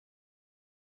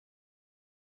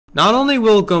Not only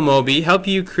will goMobi help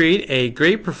you create a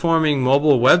great performing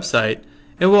mobile website,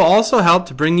 it will also help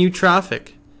to bring you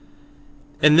traffic.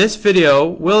 In this video,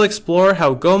 we'll explore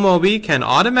how goMobi can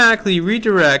automatically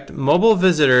redirect mobile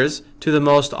visitors to the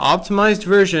most optimized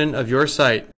version of your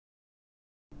site.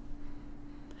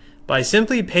 By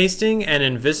simply pasting an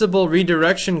invisible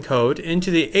redirection code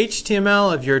into the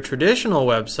HTML of your traditional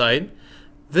website,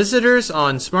 visitors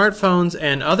on smartphones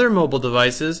and other mobile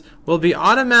devices will be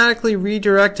automatically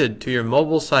redirected to your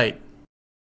mobile site.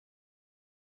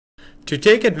 To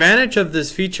take advantage of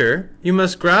this feature, you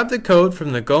must grab the code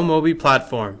from the goMobi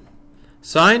platform.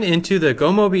 Sign into the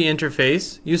goMobi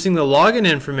interface using the login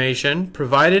information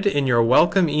provided in your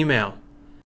welcome email.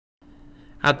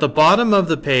 At the bottom of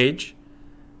the page,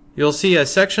 you'll see a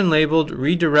section labeled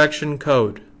Redirection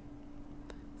Code.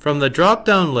 From the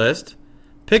drop-down list,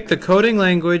 pick the coding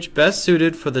language best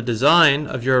suited for the design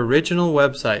of your original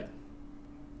website.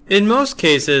 In most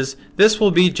cases, this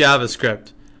will be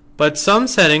JavaScript, but some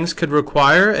settings could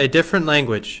require a different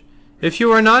language. If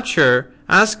you are not sure,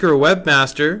 ask your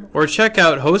webmaster or check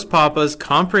out HostPapa's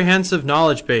comprehensive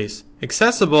knowledge base,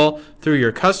 accessible through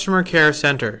your customer care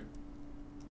center.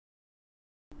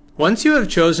 Once you have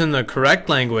chosen the correct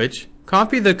language,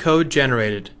 copy the code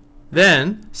generated.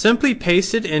 Then, simply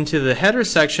paste it into the header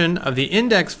section of the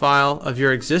index file of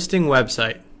your existing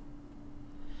website.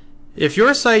 If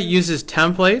your site uses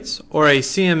templates or a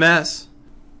CMS,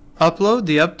 upload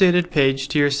the updated page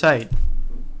to your site.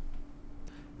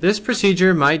 This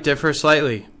procedure might differ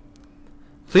slightly.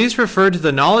 Please refer to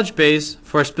the knowledge base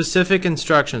for specific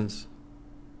instructions.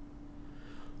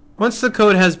 Once the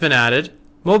code has been added,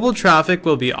 mobile traffic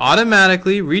will be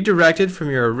automatically redirected from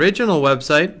your original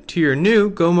website to your new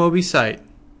goMobi site.